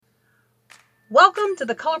Welcome to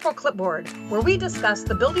the Colorful Clipboard, where we discuss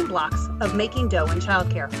the building blocks of making dough in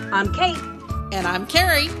childcare. I'm Kate. And I'm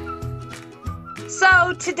Carrie.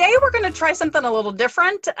 So today we're going to try something a little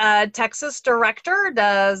different. Texas Director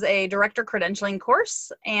does a director credentialing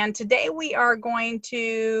course, and today we are going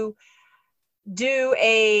to do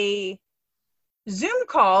a Zoom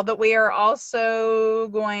call that we are also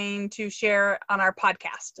going to share on our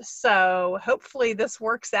podcast. So hopefully this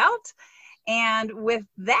works out. And with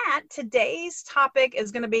that, today's topic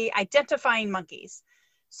is going to be identifying monkeys.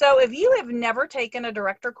 So if you have never taken a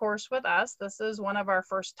director course with us, this is one of our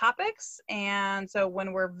first topics. And so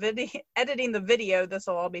when we're editing the video, this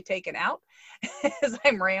will all be taken out as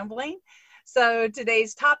I'm rambling. So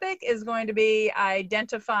today's topic is going to be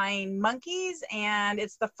identifying monkeys, and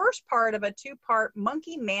it's the first part of a two-part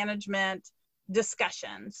monkey management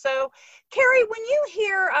discussion. So Carrie, when you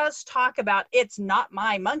hear us talk about "it's not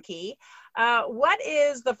my monkey," what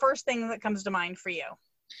is the first thing that comes to mind for you?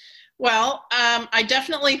 Well, I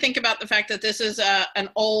definitely think about the fact that this is an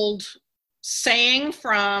old saying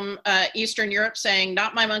from Eastern Europe saying,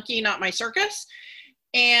 "not my monkey, not my circus."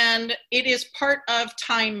 And it is part of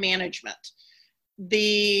time management.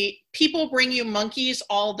 The people bring you monkeys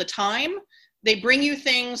all the time. They bring you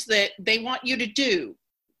things that they want you to do.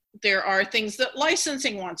 There are things that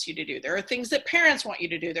licensing wants you to do. There are things that parents want you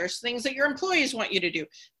to do. There's things that your employees want you to do.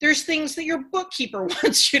 There's things that your bookkeeper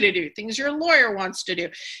wants you to do, things your lawyer wants to do.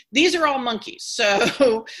 These are all monkeys.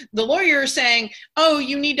 So the lawyer is saying, oh,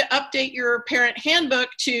 you need to update your parent handbook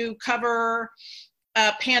to cover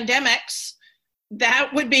pandemics.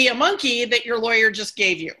 That would be a monkey that your lawyer just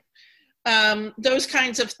gave you. Those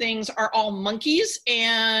kinds of things are all monkeys,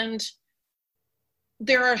 and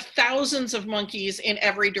there are thousands of monkeys in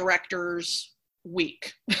every director's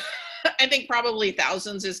week. I think probably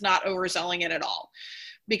thousands is not overselling it at all,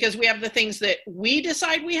 because we have the things that we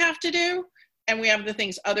decide we have to do, and we have the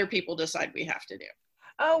things other people decide we have to do.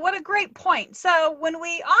 Oh, what a great point. So when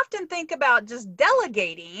we often think about just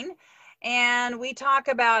delegating, and we talk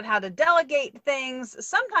about how to delegate things,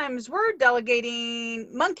 sometimes we're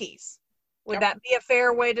delegating monkeys. Would that be a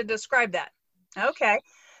fair way to describe that? Okay.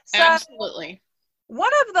 So absolutely.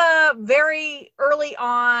 One of the very early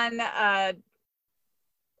on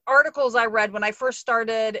articles I read when I first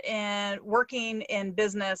started in working in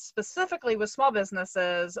business, specifically with small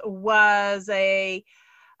businesses, was a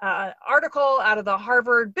article out of the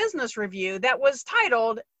Harvard Business Review that was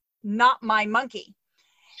titled "Not My Monkey."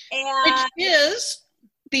 Which is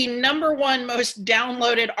the #1 most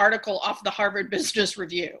downloaded article off the Harvard Business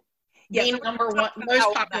Review. Yes, the #1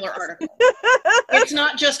 most popular article. It's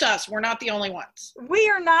not just us. We're not the only ones. We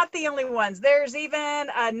are not the only ones. There's even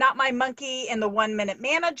Not My Monkey in the 1 Minute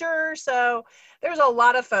Manager. So there's a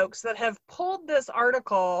lot of folks that have pulled this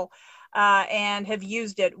article and have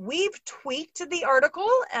used it. We've tweaked the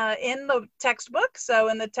article in the textbook. So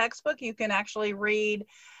in the textbook, you can actually read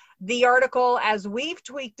the article as we've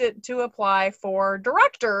tweaked it to apply for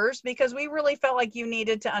directors, because we really felt like you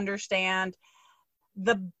needed to understand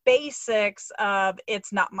the basics of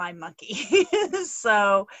 "it's not my monkey."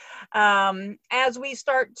 So as we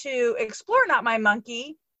start to explore "not my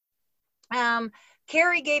monkey,"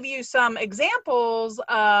 Carrie gave you some examples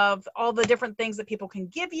of all the different things that people can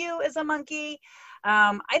give you as a monkey.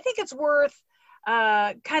 I think it's worth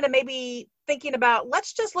kind of maybe thinking about,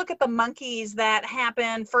 let's just look at the monkeys that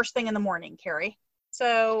happen first thing in the morning, Carrie.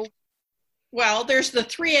 So, well, there's the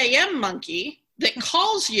 3 a.m. monkey that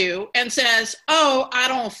calls you and says, oh, I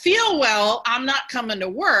don't feel well, I'm not coming to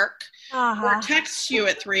work, or texts you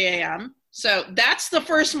at 3 a.m. So that's the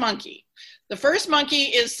first monkey. The first monkey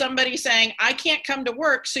is somebody saying, I can't come to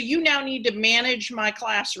work, so you now need to manage my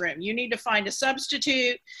classroom. You need to find a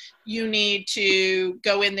substitute. You need to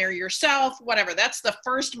go in there yourself, whatever. That's the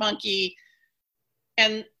first monkey.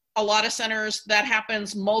 And a lot of centers, that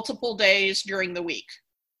happens multiple days during the week.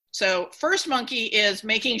 So first monkey is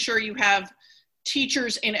making sure you have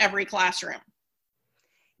teachers in every classroom.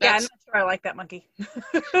 Yeah, I'm not sure I like that monkey.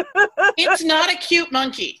 It's not a cute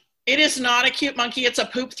monkey. It is not a cute monkey. It's a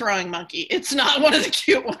poop throwing monkey. It's not one of the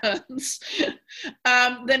cute ones.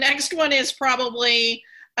 The next one is probably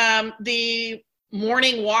the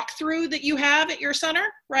morning walkthrough that you have at your center,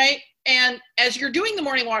 right? And as you're doing the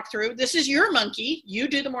morning walkthrough, this is your monkey. You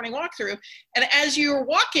do the morning walkthrough. And as you're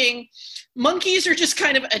walking, monkeys are just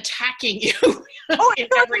kind of attacking you in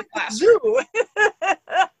every classroom.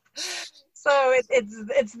 So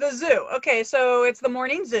it's the zoo. Okay, so it's the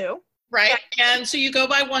morning zoo. Right. And so you go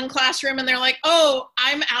by one classroom and they're like, oh,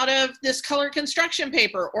 I'm out of this color construction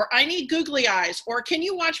paper, or I need googly eyes, or can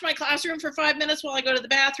you watch my classroom for 5 minutes while I go to the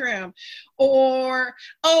bathroom? Or,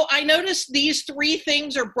 oh, I noticed these 3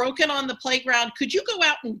 things are broken on the playground. Could you go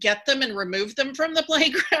out and get them and remove them from the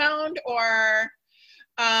playground? Or,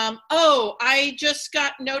 oh, I just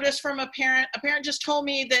got notice from a parent. A parent just told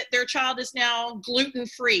me that their child is now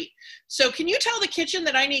gluten-free. So can you tell the kitchen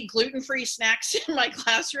that I need gluten-free snacks in my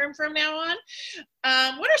classroom from now on?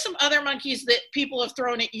 What are some other monkeys that people have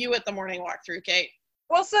thrown at you at the morning walkthrough, Kate?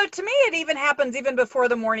 Well, so to me, it even happens even before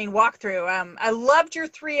the morning walkthrough. I loved your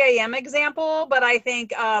 3 a.m. example, but I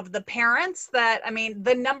think of the parents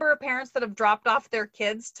the number of parents that have dropped off their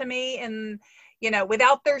kids to me and,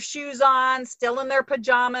 without their shoes on, still in their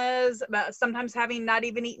pajamas, sometimes having not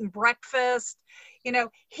even eaten breakfast.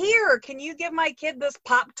 Here, can you give my kid this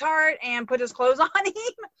Pop-Tart and put his clothes on him?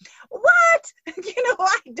 What?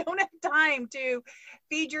 I don't have time to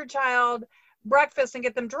feed your child breakfast and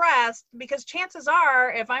get them dressed, because chances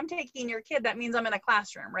are, if I'm taking your kid, that means I'm in a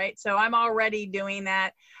classroom, right? So I'm already doing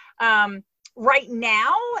that. Right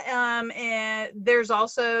now, and there's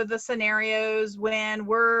also the scenarios when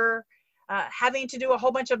we're having to do a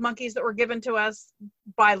whole bunch of monkeys that were given to us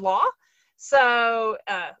by law. So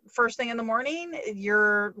first thing in the morning,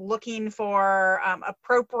 you're looking for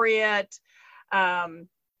appropriate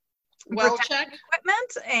well check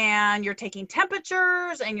equipment, and you're taking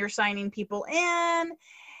temperatures, and you're signing people in,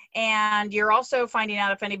 and you're also finding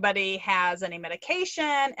out if anybody has any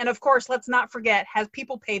medication. And of course, let's not forget, has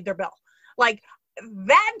people paid their bill? Like,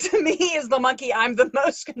 that to me is the monkey I'm the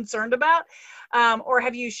most concerned about. Or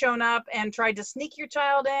have you shown up and tried to sneak your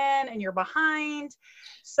child in and you're behind?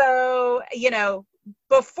 So,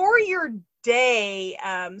 before your day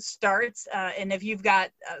starts, and if you've got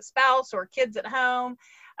a spouse or kids at home,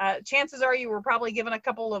 chances are you were probably given a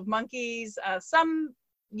couple of monkeys. Some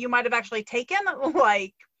you might have actually taken,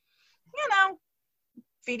 like,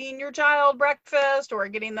 feeding your child breakfast or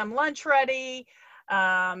getting them lunch ready.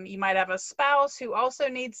 You might have a spouse who also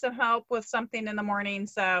needs some help with something in the morning.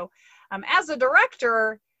 So as a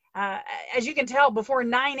director, as you can tell, before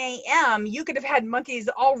 9 a.m., you could have had monkeys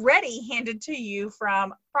already handed to you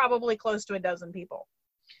from probably close to a dozen people.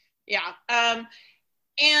 Yeah.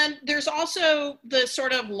 And there's also the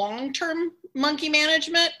sort of long-term monkey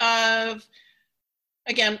management of,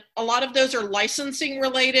 again, a lot of those are licensing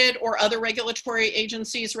related or other regulatory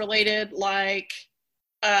agencies related, like,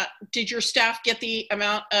 did your staff get the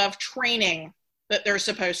amount of training that they're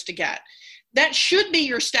supposed to get? That should be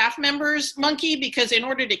your staff members' monkey, because in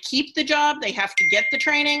order to keep the job, they have to get the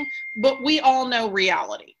training. But we all know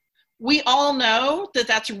reality. We all know that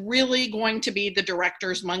that's really going to be the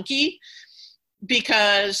director's monkey,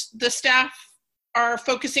 because the staff are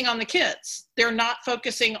focusing on the kids. They're not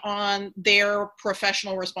focusing on their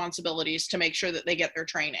professional responsibilities to make sure that they get their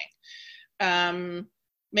training.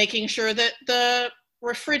 Making sure that the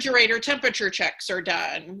refrigerator temperature checks are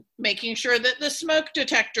done, making sure that the smoke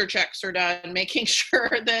detector checks are done, making sure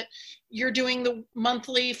that you're doing the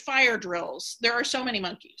monthly fire drills. There are so many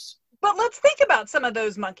monkeys. But let's think about some of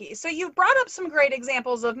those monkeys. So you brought up some great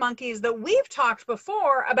examples of monkeys that we've talked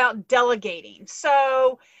before about delegating.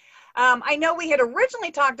 So I know we had originally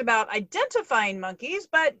talked about identifying monkeys,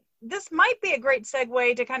 but this might be a great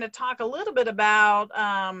segue to kind of talk a little bit about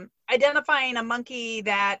identifying a monkey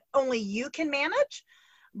that only you can manage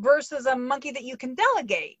versus a monkey that you can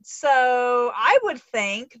delegate. So I would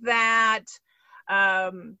think that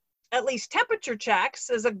at least temperature checks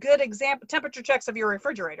is a good example. Temperature checks of your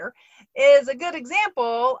refrigerator is a good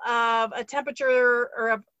example of a temperature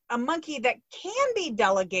or a monkey that can be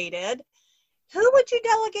delegated. Who would you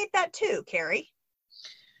delegate that to, Carrie?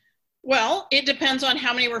 Well, it depends on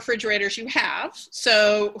how many refrigerators you have.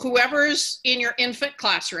 So whoever's in your infant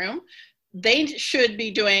classroom, they should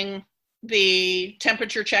be doing the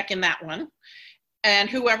temperature check in that one. And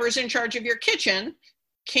whoever's in charge of your kitchen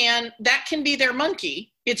can be their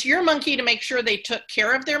monkey. It's your monkey to make sure they took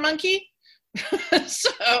care of their monkey.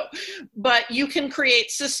 But you can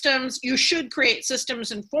create systems, you should create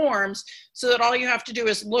systems and forms so that all you have to do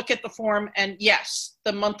is look at the form and yes,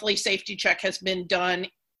 the monthly safety check has been done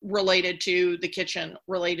related to the kitchen,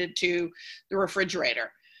 related to the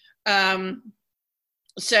refrigerator.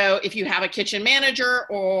 So if you have a kitchen manager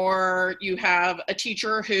or you have a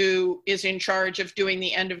teacher who is in charge of doing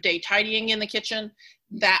the end of day tidying in the kitchen,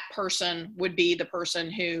 that person would be the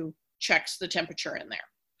person who checks the temperature in there.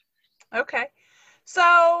 Okay.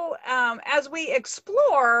 So as we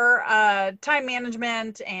explore time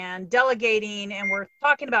management and delegating, and we're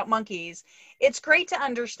talking about monkeys, it's great to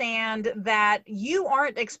understand that you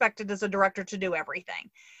aren't expected as a director to do everything.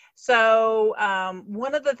 So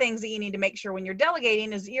one of the things that you need to make sure when you're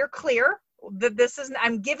delegating is you're clear that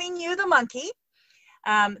I'm giving you the monkey.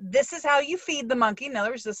 This is how you feed the monkey. In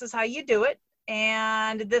other words, this is how you do it.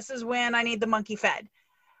 And this is when I need the monkey fed.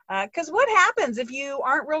 Because what happens if you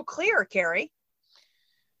aren't real clear, Carrie?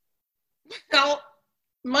 Well,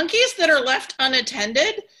 monkeys that are left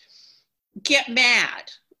unattended get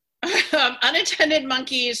mad. Unattended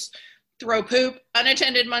monkeys throw poop.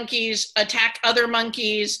 Unattended monkeys attack other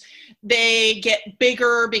monkeys. They get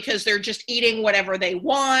bigger because they're just eating whatever they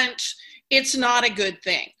want. It's not a good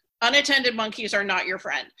thing. Unattended monkeys are not your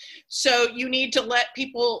friend. So you need to let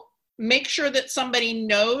people make sure that somebody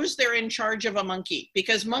knows they're in charge of a monkey,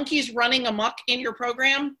 because monkeys running amok in your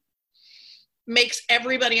program makes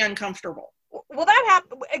everybody uncomfortable. Well, that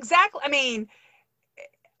happens exactly. I mean,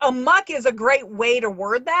 amok is a great way to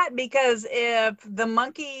word that, because if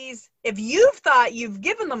you've thought you've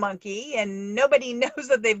given the monkey and nobody knows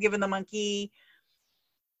that they've given the monkey,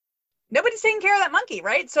 nobody's taking care of that monkey,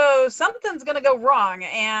 right? So something's going to go wrong.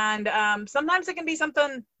 And sometimes it can be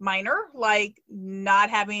something minor, like not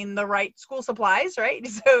having the right school supplies, right?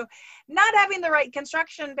 So not having the right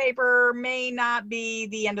construction paper may not be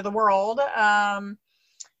the end of the world.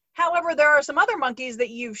 However, there are some other monkeys that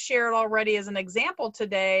you've shared already as an example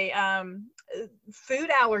today. Food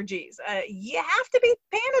allergies. You have to be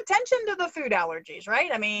paying attention to the food allergies,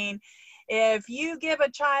 right? I mean, if you give a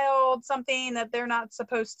child something that they're not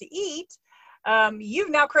supposed to eat,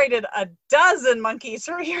 you've now created a dozen monkeys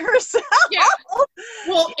for yourself. Yeah.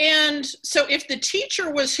 Well, and so if the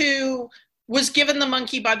teacher was who was given the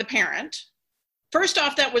monkey by the parent, first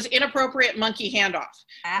off, that was inappropriate monkey handoff,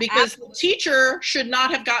 because the teacher should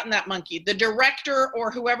not have gotten that monkey. The director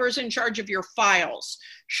or whoever's in charge of your files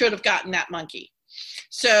should have gotten that monkey.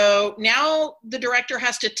 So now the director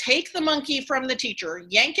has to take the monkey from the teacher,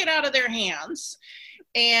 yank it out of their hands,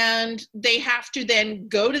 and they have to then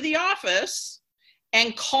go to the office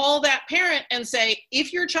and call that parent and say,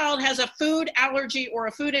 if your child has a food allergy or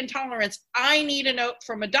a food intolerance, I need a note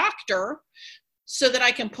from a doctor so that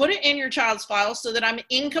I can put it in your child's file so that I'm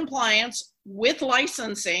in compliance with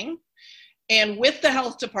licensing and with the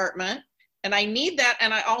health department. And I need that.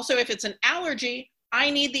 And I also, if it's an allergy, I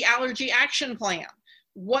need the allergy action plan.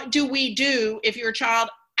 What do we do if your child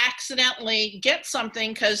accidentally gets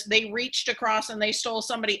something because they reached across and they stole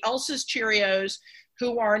somebody else's Cheerios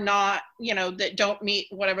who are not, that don't meet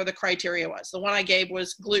whatever the criteria was? The one I gave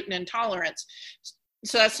was gluten intolerance.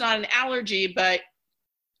 So that's not an allergy, but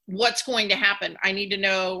what's going to happen? I need to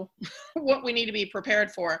know what we need to be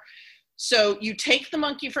prepared for. So you take the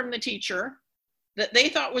monkey from the teacher that they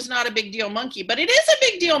thought was not a big deal monkey, but it is a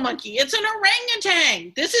big deal monkey. It's an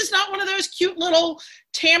orangutan. This is not one of those cute little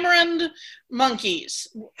tamarin monkeys.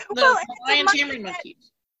 The Hawaiian tamarin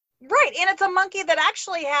monkeys. Right, and it's a monkey that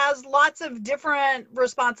actually has lots of different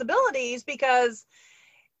responsibilities, because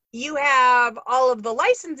you have all of the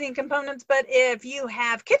licensing components, but if you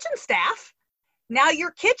have kitchen staff, now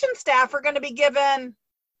your kitchen staff are going to be given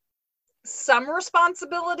some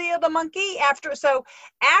responsibility of the monkey after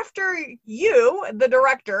you, the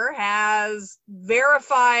director, has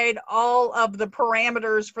verified all of the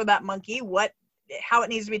parameters for that monkey, how it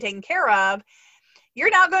needs to be taken care of.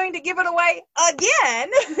 You're now going to give it away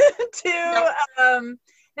again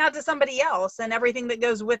to somebody else, and everything that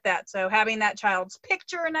goes with that. So having that child's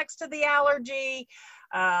picture next to the allergy,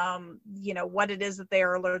 what it is that they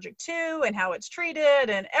are allergic to and how it's treated,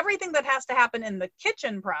 and everything that has to happen in the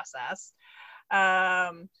kitchen process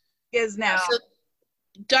is now. So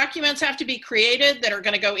documents have to be created that are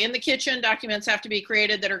going to go in the kitchen. Documents have to be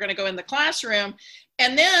created that are going to go in the classroom.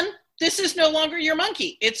 And then this is no longer your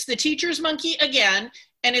monkey. It's the teacher's monkey again,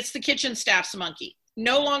 and it's the kitchen staff's monkey.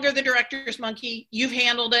 No longer the director's monkey. You've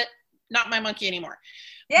handled it. Not my monkey anymore.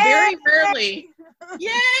 Yay!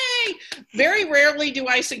 Very rarely do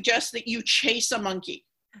I suggest that you chase a monkey.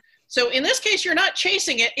 So in this case, you're not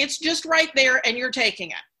chasing it. It's just right there and you're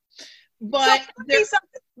taking it. But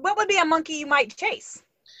what would be a monkey you might chase?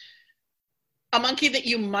 A monkey that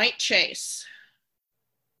you might chase.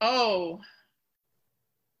 Oh,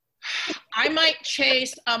 I might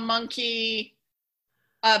chase a monkey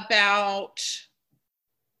about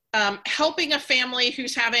helping a family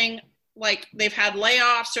who's having, they've had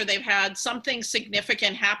layoffs or they've had something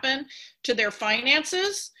significant happen to their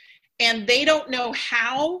finances, and they don't know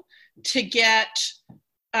how to get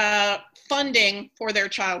funding for their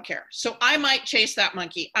childcare. So I might chase that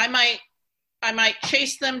monkey. I might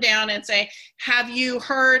chase them down and say, have you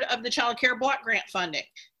heard of the Child Care Block Grant funding?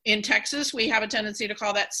 In Texas, we have a tendency to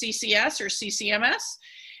call that CCS or CCMS.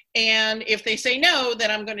 And if they say no, then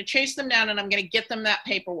I'm going to chase them down and I'm going to get them that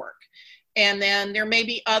paperwork. And then there may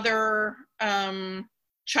be other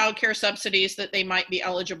childcare subsidies that they might be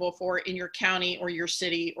eligible for in your county or your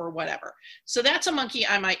city or whatever. So that's a monkey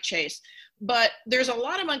I might chase. But there's a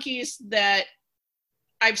lot of monkeys that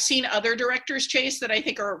I've seen other directors chase that I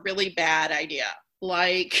think are a really bad idea.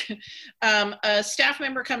 Like a staff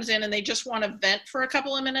member comes in and they just want to vent for a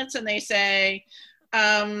couple of minutes and they say,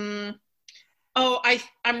 I'm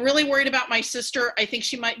really worried about my sister. I think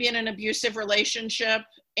she might be in an abusive relationship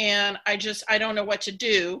and I don't know what to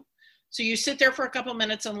do. So you sit there for a couple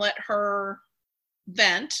minutes and let her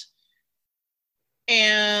vent.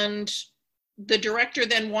 And the director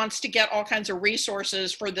then wants to get all kinds of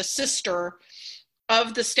resources for the sister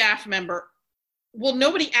of the staff member. Well,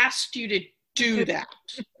 nobody asked you to do that.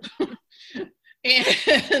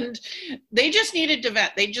 And they just needed to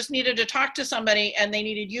vent. They just needed to talk to somebody and they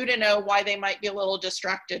needed you to know why they might be a little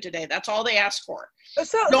distracted today. That's all they asked for.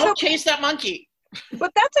 Don't chase that monkey.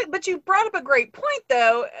 But you brought up a great point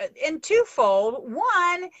though, in twofold.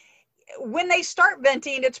 One, when they start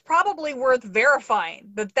venting, it's probably worth verifying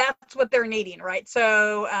that that's what they're needing, right?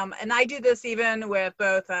 So, and I do this even with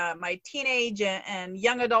both my teenage and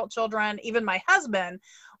young adult children, even my husband.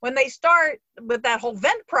 When they start with that whole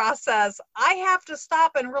vent process, I have to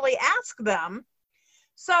stop and really ask them,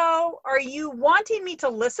 so are you wanting me to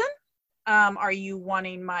listen? Are you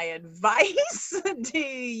wanting my advice? Do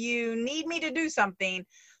you need me to do something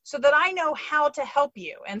so that I know how to help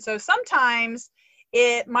you? And so sometimes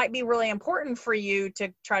it might be really important for you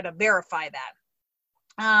to try to verify that.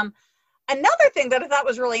 Another thing that I thought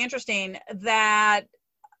was really interesting that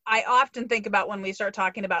I often think about when we start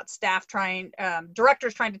talking about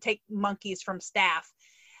directors trying to take monkeys from staff.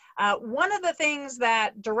 One of the things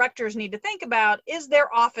that directors need to think about is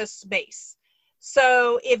their office space.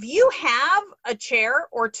 So if you have a chair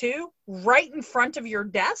or two right in front of your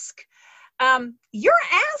desk, you're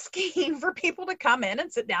asking for people to come in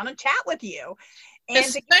and sit down and chat with you. And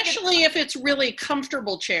especially if it's really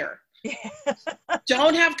comfortable chair.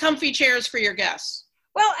 Don't have comfy chairs for your guests.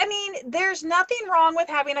 Well, I mean, there's nothing wrong with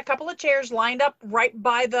having a couple of chairs lined up right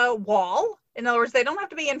by the wall. In other words, they don't have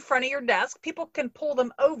to be in front of your desk. People can pull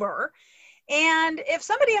them over. And if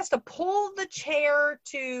somebody has to pull the chair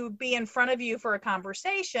to be in front of you for a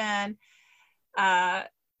conversation,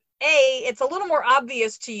 it's a little more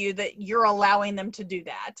obvious to you that you're allowing them to do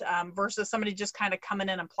that versus somebody just kind of coming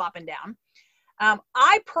in and plopping down.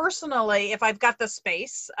 I personally, if I've got the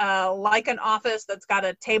space, like an office that's got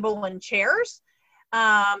a table and chairs,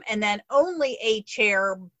 and then only a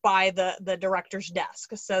chair by the director's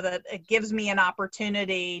desk, so that it gives me an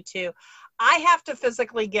opportunity I have to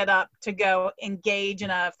physically get up to go engage in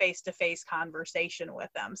a face-to-face conversation with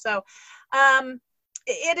them. So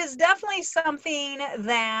it is definitely something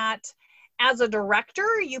that as a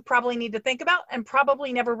director, you probably need to think about and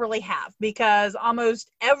probably never really have, because almost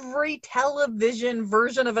every television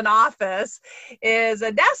version of an office is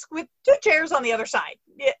a desk with two chairs on the other side.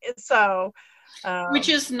 So, which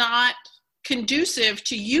is not conducive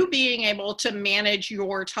to you being able to manage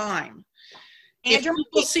your time. If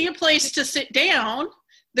people see a place to sit down,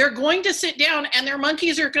 they're going to sit down and their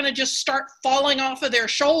monkeys are going to just start falling off of their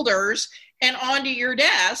shoulders and onto your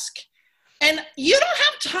desk. And you don't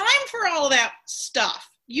have time for all that stuff.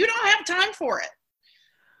 You don't have time for it.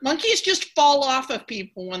 Monkeys just fall off of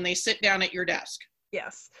people when they sit down at your desk.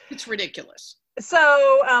 Yes. It's ridiculous.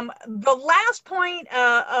 So the last point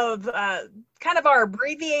of kind of our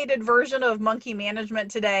abbreviated version of monkey management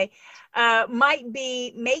today might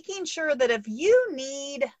be making sure that if you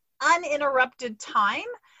need uninterrupted time,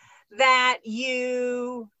 that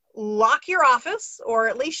you lock your office or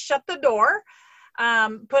at least shut the door,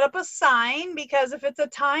 put up a sign, because if it's a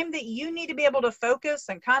time that you need to be able to focus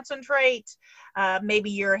and concentrate, maybe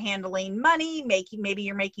you're handling money, maybe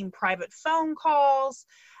you're making private phone calls,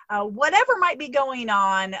 whatever might be going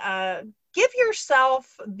on, give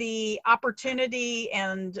yourself the opportunity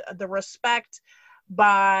and the respect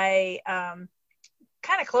by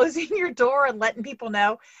kind of closing your door and letting people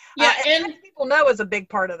know. Yeah, and letting people know is a big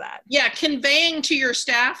part of that. Yeah, conveying to your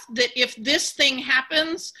staff that if this thing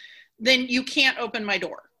happens, then you can't open my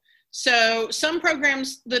door. So some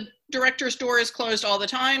programs, the director's door is closed all the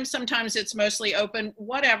time. Sometimes it's mostly open,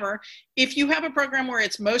 whatever. If you have a program where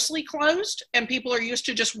it's mostly closed and people are used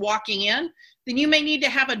to just walking in, then you may need to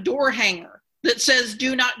have a door hanger that says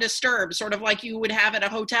do not disturb, sort of like you would have at a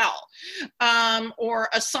hotel, or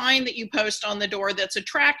a sign that you post on the door that's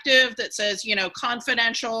attractive that says,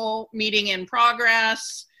 confidential, meeting in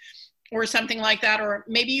progress, or something like that. Or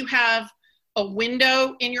maybe you have a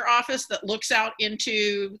window in your office that looks out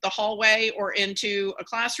into the hallway or into a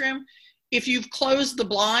classroom. If you've closed the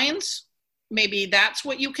blinds, maybe that's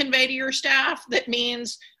what you convey to your staff. That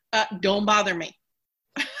means, don't bother me.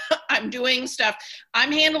 I'm doing stuff.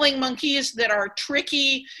 I'm handling monkeys that are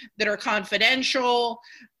tricky, that are confidential.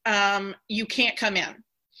 You can't come in.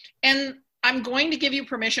 And I'm going to give you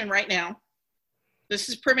permission right now. This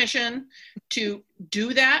is permission to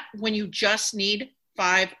do that when you just need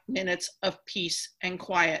 5 minutes of peace and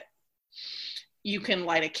quiet. You can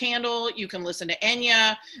light a candle, you can listen to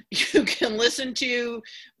Enya, you can listen to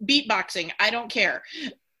beatboxing, I don't care.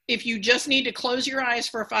 If you just need to close your eyes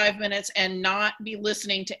for 5 minutes and not be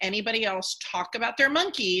listening to anybody else talk about their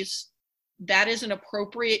monkeys, that is an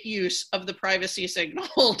appropriate use of the privacy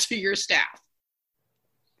signal to your staff.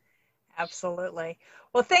 Absolutely.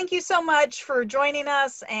 Well, thank you so much for joining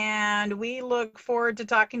us, and we look forward to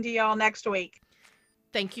talking to y'all next week.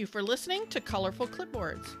 Thank you for listening to Colorful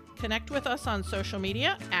Clipboards. Connect with us on social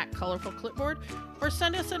media at Colorful Clipboard, or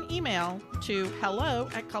send us an email to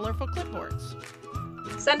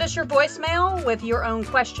hello@colorfulclipboards. Send us your voicemail with your own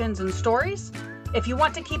questions and stories. If you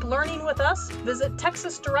want to keep learning with us, visit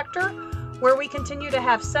Texas Director, where we continue to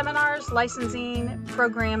have seminars, licensing,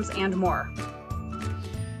 programs, and more.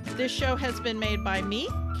 This show has been made by me,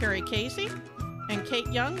 Carrie Casey, and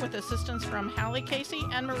Kate Young, with assistance from Hallie Casey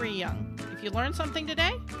and Marie Young. If you learned something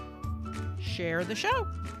today, share the show.